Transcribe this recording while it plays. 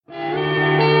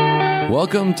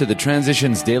Welcome to the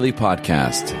Transitions Daily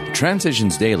podcast.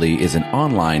 Transitions Daily is an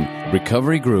online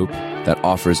recovery group that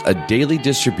offers a daily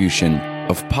distribution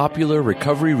of popular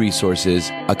recovery resources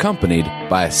accompanied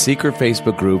by a secret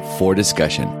Facebook group for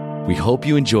discussion. We hope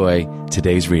you enjoy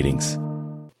today's readings.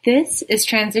 This is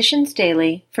Transitions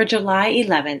Daily for July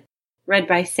 11th, read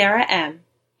by Sarah M.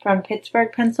 from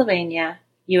Pittsburgh, Pennsylvania,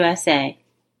 USA.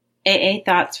 AA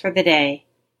Thoughts for the Day.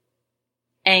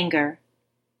 Anger.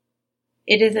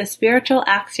 It is a spiritual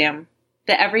axiom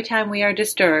that every time we are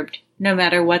disturbed, no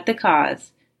matter what the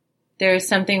cause, there is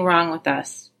something wrong with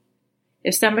us.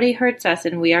 If somebody hurts us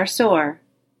and we are sore,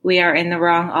 we are in the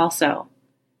wrong also.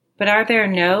 But are there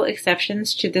no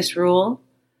exceptions to this rule?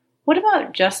 What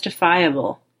about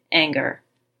justifiable anger?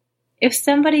 If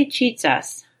somebody cheats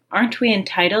us, aren't we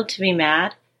entitled to be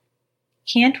mad?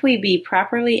 Can't we be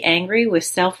properly angry with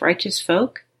self-righteous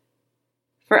folk?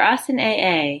 For us in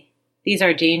AA, these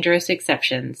are dangerous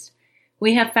exceptions.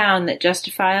 We have found that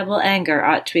justifiable anger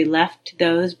ought to be left to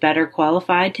those better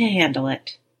qualified to handle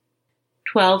it.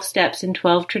 12 Steps and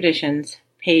 12 Traditions,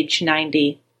 page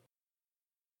 90.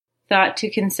 Thought to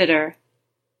consider.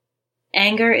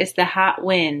 Anger is the hot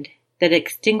wind that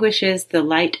extinguishes the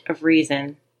light of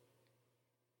reason.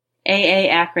 AA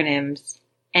acronyms.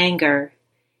 Anger.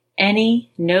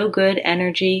 Any no good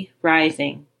energy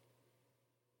rising.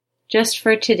 Just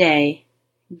for today.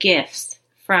 Gifts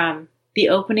from The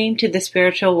Opening to the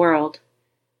Spiritual World.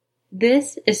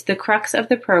 This is the crux of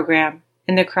the program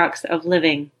and the crux of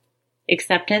living,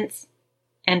 acceptance,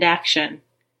 and action.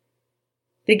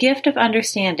 The gift of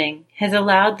understanding has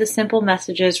allowed the simple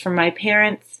messages from my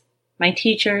parents, my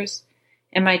teachers,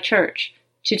 and my church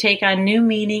to take on new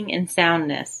meaning and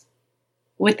soundness.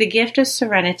 With the gift of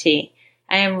serenity,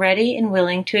 I am ready and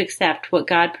willing to accept what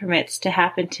God permits to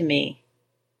happen to me.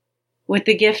 With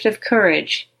the gift of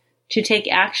courage, to take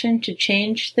action to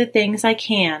change the things I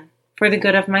can for the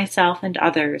good of myself and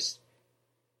others.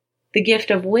 The gift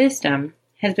of wisdom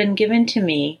has been given to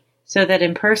me so that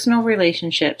in personal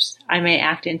relationships I may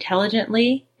act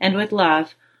intelligently and with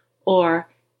love, or,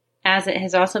 as it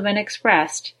has also been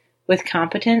expressed, with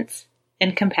competence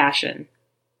and compassion.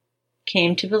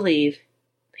 Came to Believe,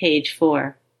 page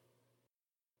 4.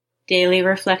 Daily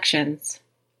Reflections.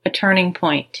 A Turning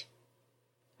Point.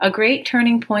 A great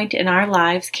turning point in our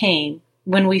lives came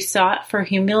when we sought for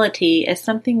humility as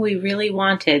something we really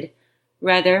wanted,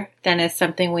 rather than as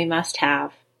something we must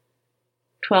have.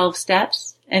 12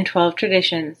 Steps and 12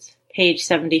 Traditions, page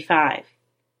 75.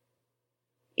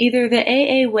 Either the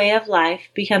AA way of life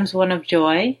becomes one of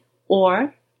joy,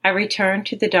 or I return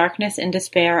to the darkness and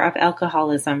despair of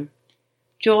alcoholism.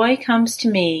 Joy comes to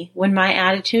me when my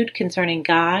attitude concerning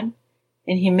God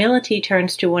and humility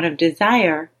turns to one of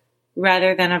desire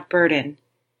rather than of burden.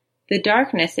 The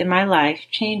darkness in my life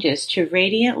changes to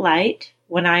radiant light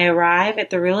when I arrive at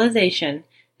the realization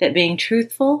that being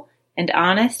truthful and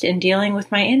honest in dealing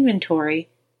with my inventory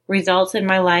results in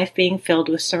my life being filled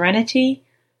with serenity,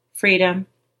 freedom,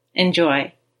 and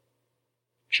joy.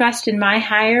 Trust in my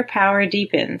higher power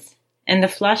deepens, and the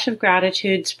flush of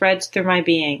gratitude spreads through my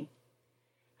being.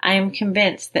 I am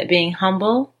convinced that being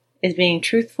humble is being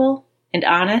truthful and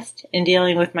honest in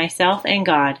dealing with myself and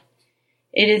God.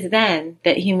 It is then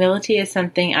that humility is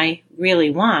something I really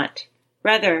want,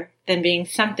 rather than being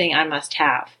something I must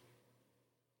have.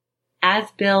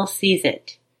 As Bill sees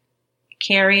it.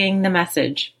 Carrying the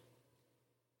message.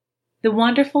 The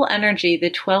wonderful energy the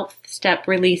 12th step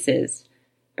releases,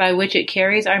 by which it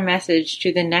carries our message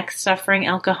to the next suffering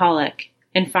alcoholic,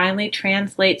 and finally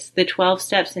translates the 12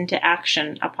 steps into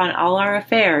action upon all our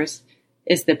affairs,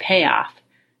 is the payoff,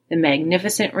 the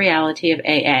magnificent reality of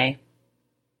AA.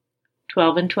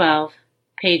 12 and 12,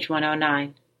 page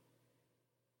 109.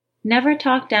 Never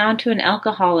talk down to an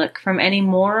alcoholic from any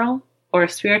moral or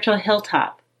spiritual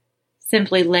hilltop.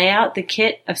 Simply lay out the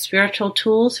kit of spiritual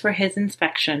tools for his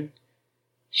inspection.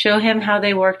 Show him how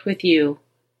they worked with you.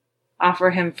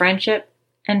 Offer him friendship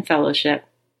and fellowship.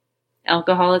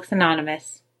 Alcoholics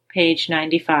Anonymous, page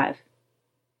 95.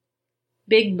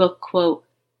 Big Book quote.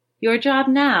 Your job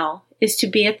now is to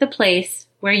be at the place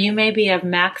where you may be of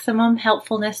maximum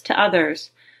helpfulness to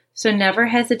others, so never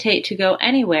hesitate to go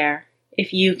anywhere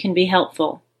if you can be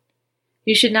helpful.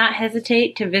 You should not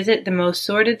hesitate to visit the most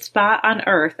sordid spot on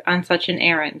earth on such an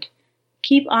errand.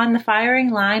 Keep on the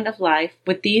firing line of life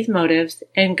with these motives,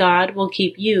 and God will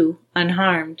keep you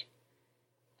unharmed.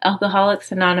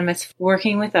 Alcoholics Anonymous,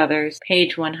 Working with Others,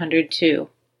 page 102.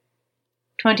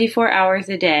 24 hours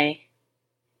a day.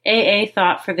 AA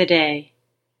Thought for the Day.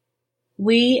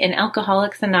 We in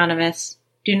Alcoholics Anonymous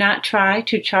do not try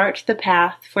to chart the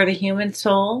path for the human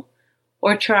soul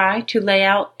or try to lay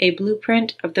out a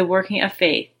blueprint of the working of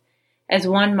faith, as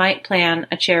one might plan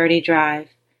a charity drive.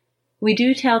 We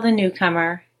do tell the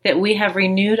newcomer that we have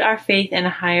renewed our faith in a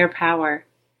higher power.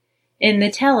 In the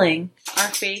telling, our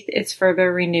faith is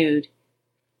further renewed.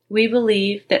 We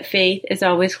believe that faith is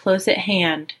always close at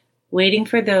hand, waiting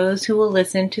for those who will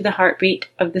listen to the heartbeat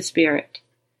of the Spirit.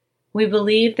 We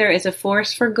believe there is a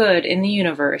force for good in the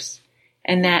universe,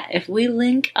 and that if we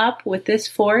link up with this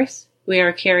force, we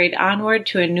are carried onward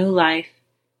to a new life.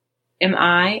 Am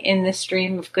I in this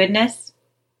stream of goodness?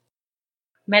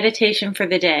 Meditation for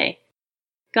the day.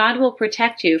 God will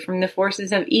protect you from the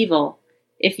forces of evil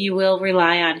if you will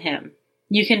rely on Him.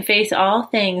 You can face all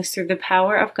things through the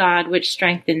power of God which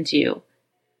strengthens you.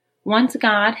 Once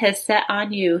God has set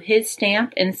on you His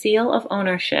stamp and seal of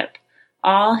ownership,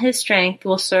 all His strength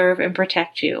will serve and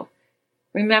protect you.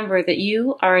 Remember that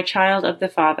you are a child of the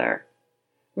Father.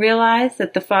 Realize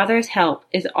that the Father's help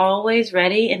is always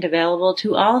ready and available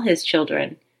to all His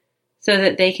children, so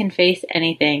that they can face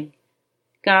anything.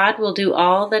 God will do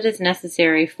all that is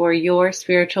necessary for your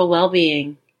spiritual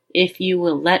well-being if you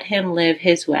will let Him live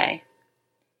His way.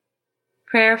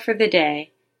 Prayer for the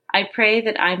day. I pray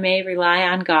that I may rely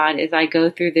on God as I go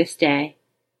through this day.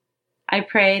 I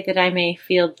pray that I may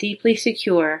feel deeply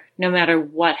secure no matter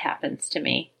what happens to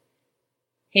me.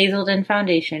 Hazelden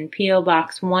Foundation, P.O.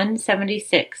 Box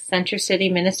 176, Center City,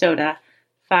 Minnesota,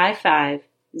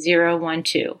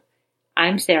 55012.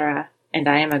 I'm Sarah, and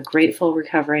I am a grateful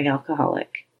recovering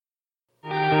alcoholic.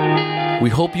 We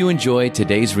hope you enjoyed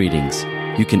today's readings.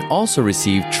 You can also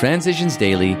receive Transitions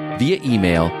Daily via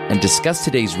email and discuss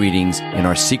today's readings in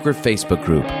our secret Facebook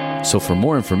group. So for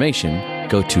more information,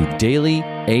 go to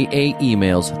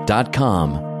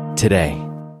dailyaaemails.com today.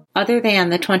 Other than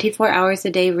the 24 hours a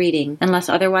day reading, unless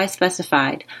otherwise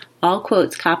specified, all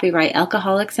quotes copyright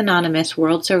Alcoholics Anonymous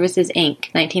World Services,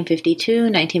 Inc., 1952,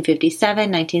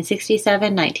 1957,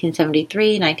 1967,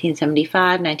 1973,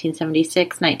 1975,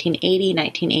 1976, 1980,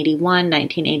 1981,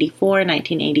 1984,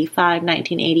 1985,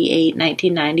 1988,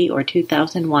 1990, or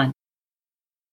 2001.